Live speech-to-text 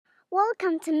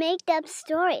Welcome to Made Up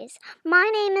Stories. My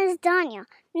name is Danya.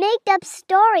 Made Up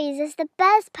Stories is the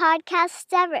best podcast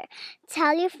ever.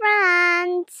 Tell your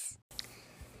friends.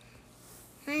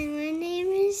 Hi, my name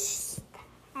is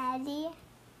Teddy,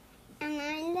 and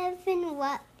I live in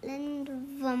Rutland,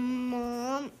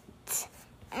 Vermont,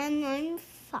 and I'm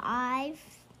 5.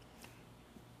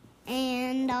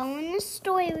 And I want a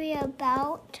story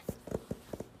about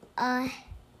an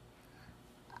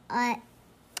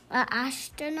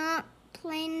astronaut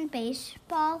playing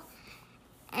baseball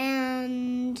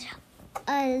and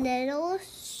a little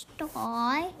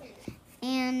star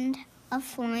and a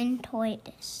flying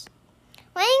tortoise.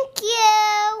 Thank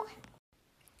you!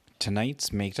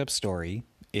 Tonight's made-up story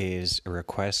is a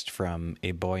request from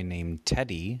a boy named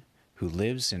Teddy who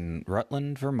lives in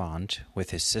Rutland, Vermont with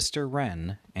his sister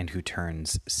Wren and who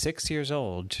turns 6 years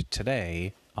old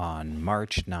today on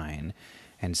March 9.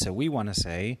 And so we want to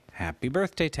say, happy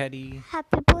birthday, Teddy.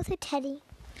 Happy birthday, Teddy.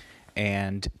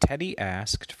 And Teddy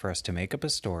asked for us to make up a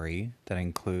story that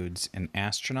includes an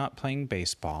astronaut playing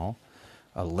baseball,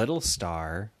 a little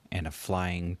star, and a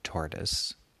flying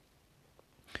tortoise.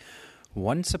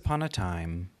 Once upon a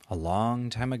time, a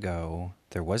long time ago,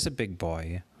 there was a big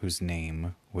boy whose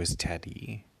name was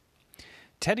Teddy.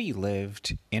 Teddy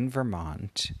lived in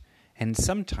Vermont, and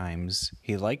sometimes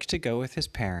he liked to go with his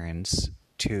parents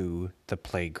to the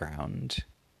playground.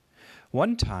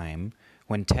 One time,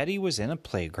 when Teddy was in a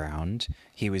playground,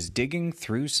 he was digging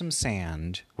through some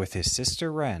sand with his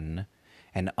sister Wren,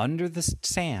 and under the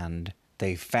sand,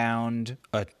 they found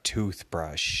a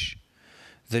toothbrush.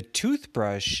 The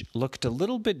toothbrush looked a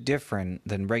little bit different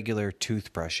than regular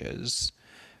toothbrushes,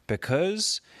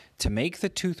 because to make the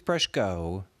toothbrush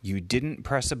go, you didn't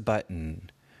press a button.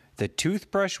 The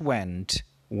toothbrush went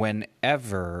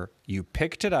whenever you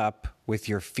picked it up with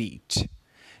your feet.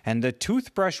 And the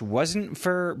toothbrush wasn't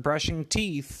for brushing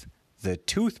teeth. The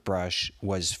toothbrush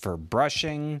was for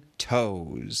brushing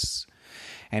toes.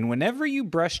 And whenever you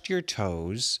brushed your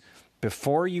toes,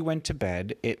 before you went to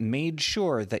bed, it made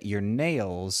sure that your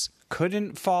nails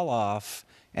couldn't fall off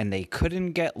and they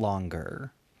couldn't get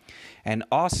longer. And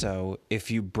also, if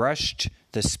you brushed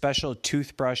the special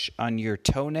toothbrush on your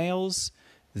toenails,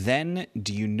 then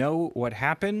do you know what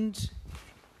happened?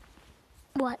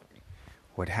 What?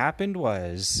 What happened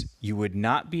was you would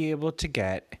not be able to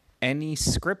get any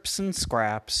scrips and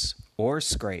scraps or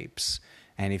scrapes.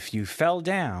 And if you fell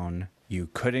down, you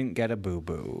couldn't get a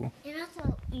boo-boo.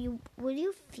 Would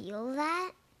you feel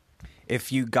that?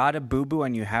 If you got a boo-boo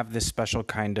and you have this special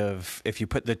kind of, if you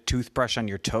put the toothbrush on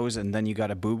your toes and then you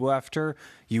got a boo-boo after,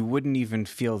 you wouldn't even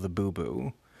feel the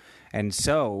boo-boo. And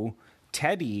so,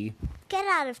 Teddy... Get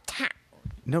out of town.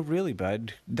 No, really,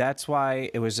 bud. That's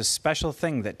why it was a special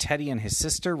thing that Teddy and his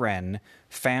sister Wren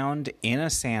found in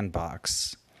a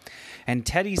sandbox. And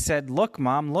Teddy said, "Look,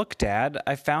 Mom, look, Dad,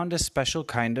 I found a special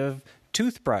kind of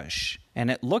toothbrush, and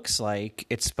it looks like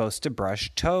it's supposed to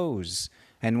brush toes.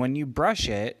 And when you brush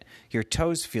it, your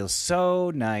toes feel so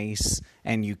nice,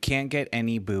 and you can't get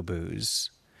any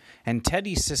boo-boos." And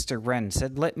Teddy's sister Wren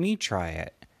said, "Let me try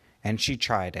it." And she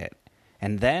tried it.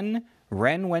 And then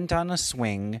Wren went on a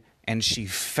swing, and she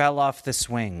fell off the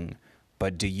swing.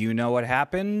 But do you know what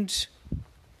happened?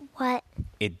 What?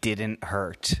 It didn't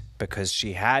hurt, because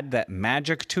she had that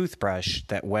magic toothbrush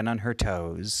that went on her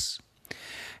toes.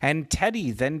 And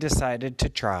Teddy then decided to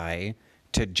try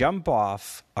to jump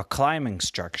off a climbing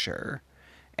structure.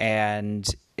 And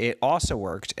it also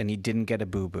worked, and he didn't get a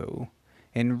boo-boo.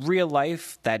 In real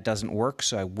life, that doesn't work,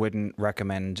 so I wouldn't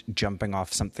recommend jumping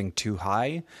off something too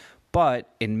high.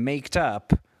 But in Made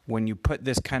Up, when you put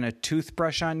this kind of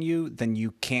toothbrush on you, then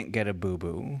you can't get a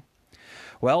boo-boo.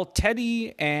 Well,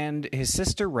 Teddy and his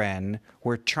sister Wren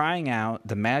were trying out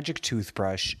the magic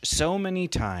toothbrush so many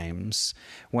times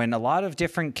when a lot of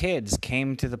different kids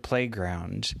came to the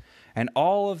playground. And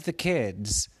all of the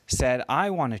kids said, "I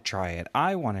want to try it,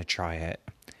 I want to try it."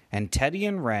 And Teddy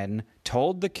and Wren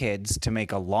told the kids to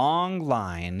make a long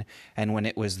line, and when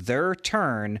it was their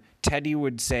turn, Teddy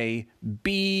would say,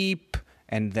 "Beep,"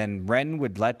 and then Wren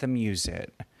would let them use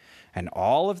it. And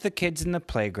all of the kids in the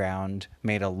playground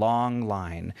made a long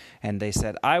line, and they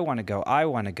said, "I want to go, I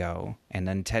want to go." And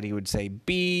then Teddy would say,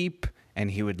 "Beep,"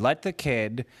 and he would let the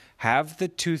kid have the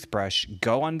toothbrush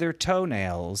go on their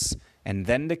toenails, and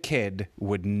then the kid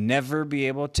would never be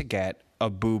able to get a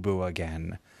boo-boo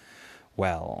again.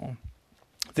 Well,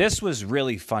 this was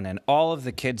really fun, and all of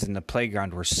the kids in the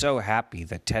playground were so happy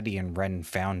that Teddy and Wren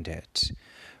found it.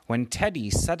 When Teddy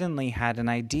suddenly had an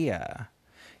idea.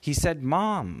 He said,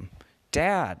 "Mom,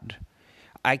 Dad,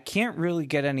 I can't really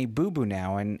get any boo-boo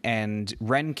now, and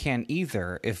Ren can't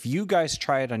either. If you guys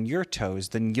try it on your toes,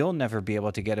 then you'll never be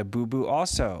able to get a boo-boo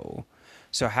also.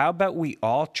 So how about we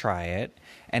all try it,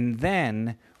 and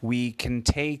then we can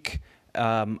take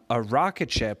a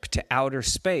rocket ship to outer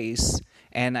space,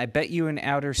 and I bet you in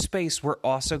outer space we're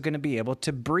also going to be able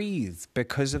to breathe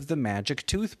because of the magic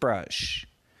toothbrush.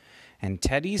 And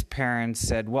Teddy's parents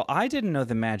said, well, I didn't know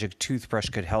the magic toothbrush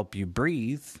could help you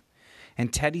breathe.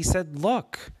 And Teddy said,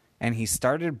 look. And he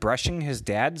started brushing his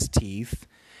dad's teeth.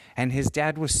 And his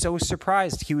dad was so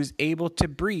surprised he was able to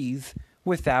breathe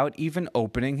without even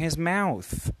opening his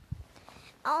mouth.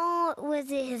 Oh,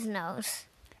 was it his nose?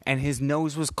 And his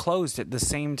nose was closed at the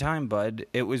same time, Bud.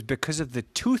 It was because of the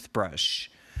toothbrush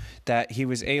that he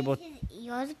was able... His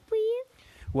ears breathe?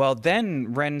 Well,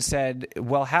 then Ren said,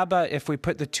 well, how about if we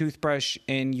put the toothbrush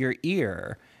in your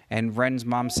ear? And Ren's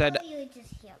mom said... You would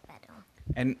just hear better.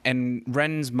 And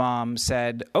Ren's mom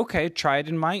said, okay, try it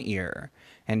in my ear.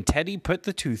 And Teddy put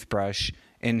the toothbrush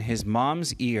in his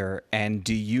mom's ear, and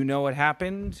do you know what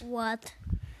happened? What?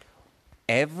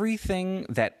 Everything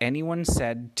that anyone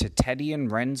said to Teddy and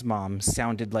Ren's mom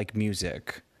sounded like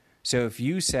music. So if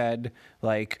you said,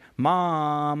 like,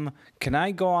 Mom, can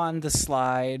I go on the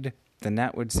slide? Then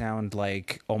that would sound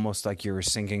like almost like you were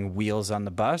singing Wheels on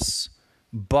the Bus,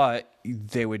 but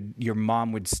your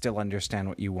mom would still understand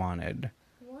what you wanted.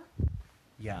 What?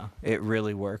 Yeah, it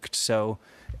really worked. So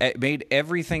it made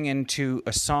everything into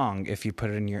a song if you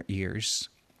put it in your ears.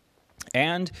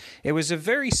 And it was a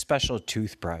very special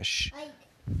toothbrush.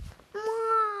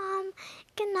 Mom,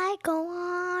 can I go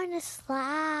on a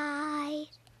slide?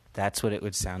 That's what it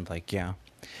would sound like, yeah.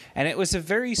 And it was a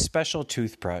very special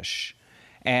toothbrush.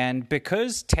 And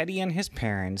because Teddy and his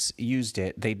parents used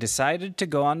it, they decided to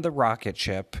go on the rocket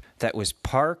ship that was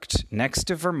parked next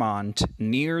to Vermont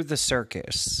near the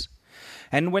circus.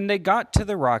 And when they got to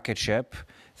the rocket ship,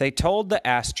 they told the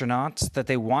astronauts that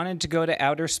they wanted to go to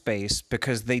outer space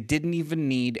because they didn't even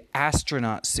need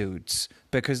astronaut suits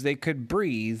because they could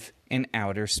breathe in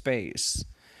outer space.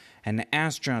 And the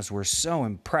astronauts were so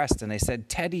impressed, and they said,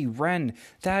 Teddy, Ren,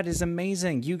 that is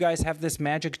amazing. You guys have this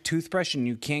magic toothbrush, and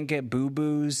you can't get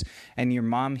boo-boos, and your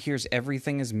mom hears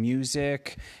everything as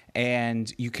music,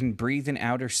 and you can breathe in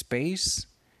outer space.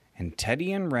 And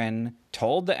Teddy and Ren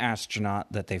told the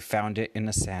astronaut that they found it in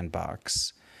a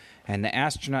sandbox. And the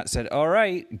astronaut said, all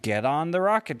right, get on the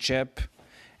rocket ship.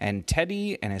 And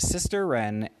Teddy and his sister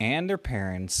Ren and their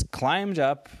parents climbed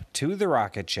up to the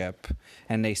rocket ship,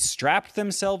 and they strapped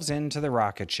themselves into the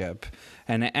rocket ship.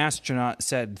 And the astronaut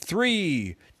said,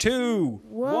 3, 2,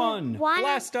 1,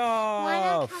 blast off! Why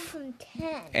not count from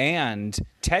 10? And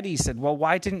Teddy said, well,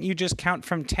 why didn't you just count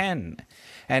from 10?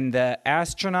 And the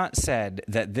astronaut said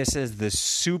that this is the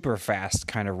super fast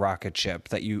kind of rocket ship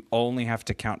that you only have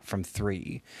to count from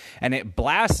 3. And it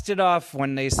blasted off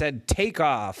when they said take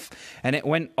off. And it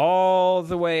went all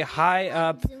the way high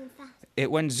up. It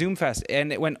went zoom fast.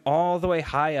 And it went all the way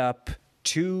high up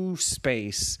to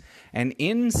space. And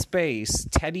in space,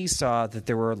 Teddy saw that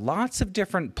there were lots of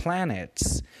different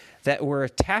planets that were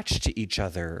attached to each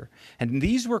other. And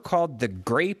these were called the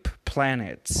grape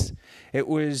planets. It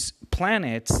was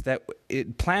planets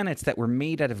that were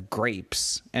made out of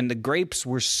grapes. And the grapes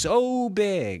were so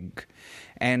big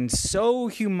and so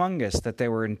humongous that they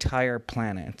were entire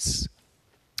planets.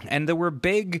 And there were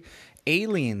big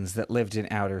aliens that lived in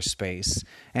outer space.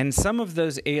 And some of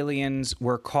those aliens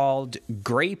were called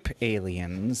grape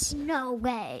aliens. No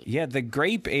way. Yeah, the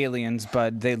grape aliens,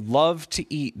 Bud, they love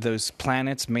to eat those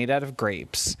planets made out of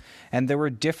grapes. And there were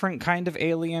different kind of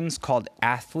aliens called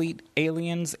athlete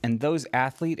aliens. And those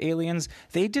athlete aliens,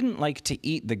 they didn't like to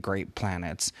eat the grape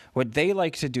planets. What they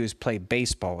like to do is play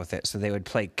baseball with it. So they would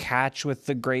play catch with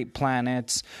the grape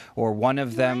planets, or one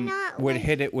of them would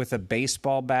hit it with a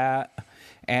baseball bat.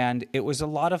 And it was a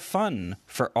lot of fun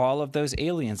for all of those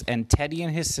aliens. And Teddy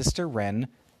and his sister Ren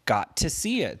got to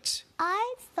see it.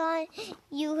 I thought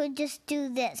you would just do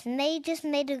this. Make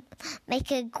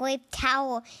a grape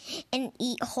towel and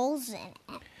eat holes in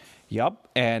it. Yup.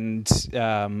 And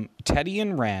Teddy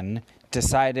and Ren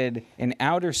decided in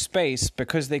outer space,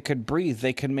 because they could breathe,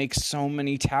 they could make so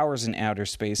many towers in outer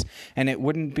space. And it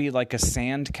wouldn't be like a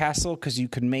sand castle, because you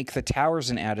could make the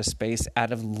towers in outer space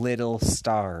out of little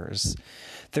stars.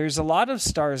 There's a lot of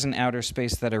stars in outer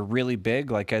space that are really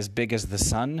big, like as big as the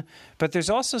sun. But there's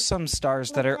also some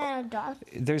stars that are...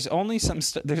 There's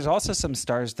also some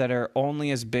stars that are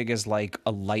only as big as like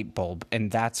a light bulb. And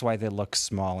that's why they look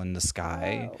small in the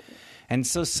sky. Oh. And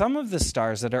so some of the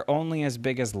stars that are only as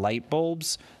big as light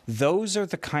bulbs, those are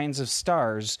the kinds of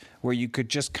stars where you could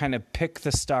just kind of pick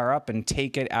the star up and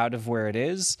take it out of where it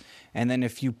is. And then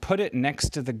if you put it next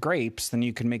to the grapes, then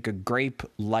you can make a grape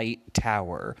light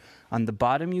tower. On the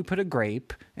bottom, you put a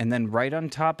grape, and then right on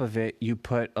top of it, you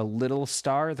put a little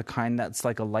star, the kind that's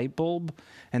like a light bulb,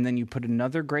 and then you put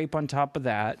another grape on top of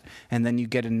that, and then you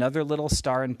get another little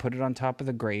star and put it on top of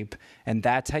the grape, and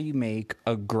that's how you make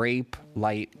a grape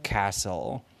light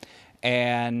castle.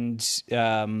 And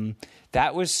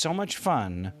that was so much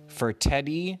fun for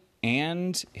Teddy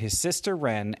and his sister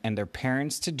Wren and their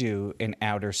parents to do in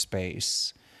outer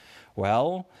space.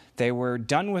 Well, they were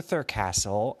done with their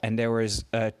castle, and there was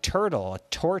a turtle, a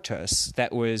tortoise,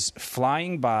 that was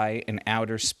flying by in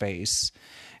outer space.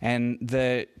 And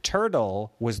the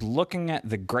turtle was looking at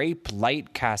the grape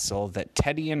light castle that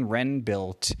Teddy and Wren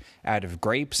built out of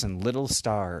grapes and little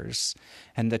stars.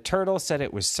 And the turtle said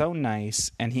it was so nice,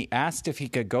 and he asked if he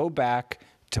could go back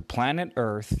to planet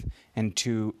Earth and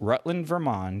to Rutland,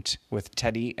 Vermont with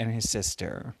Teddy and his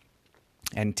sister.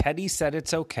 And Teddy said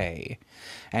it's okay.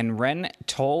 And Wren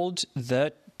told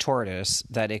the tortoise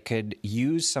that it could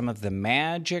use some of the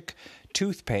magic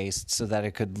toothpaste so that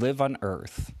it could live on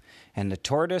Earth. And the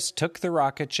tortoise took the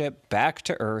rocket ship back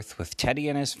to Earth with Teddy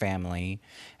and his family,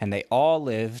 and they all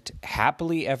lived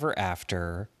happily ever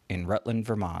after in Rutland,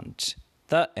 Vermont.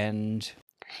 The end.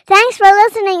 Thanks for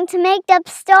listening to Make Up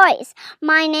Stories.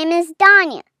 My name is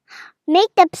Danya.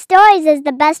 Make Up Stories is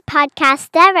the best podcast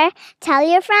ever. Tell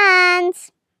your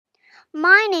friends.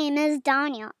 My name is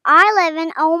Danya. I live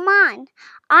in Oman.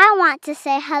 I want to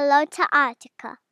say hello to Attica.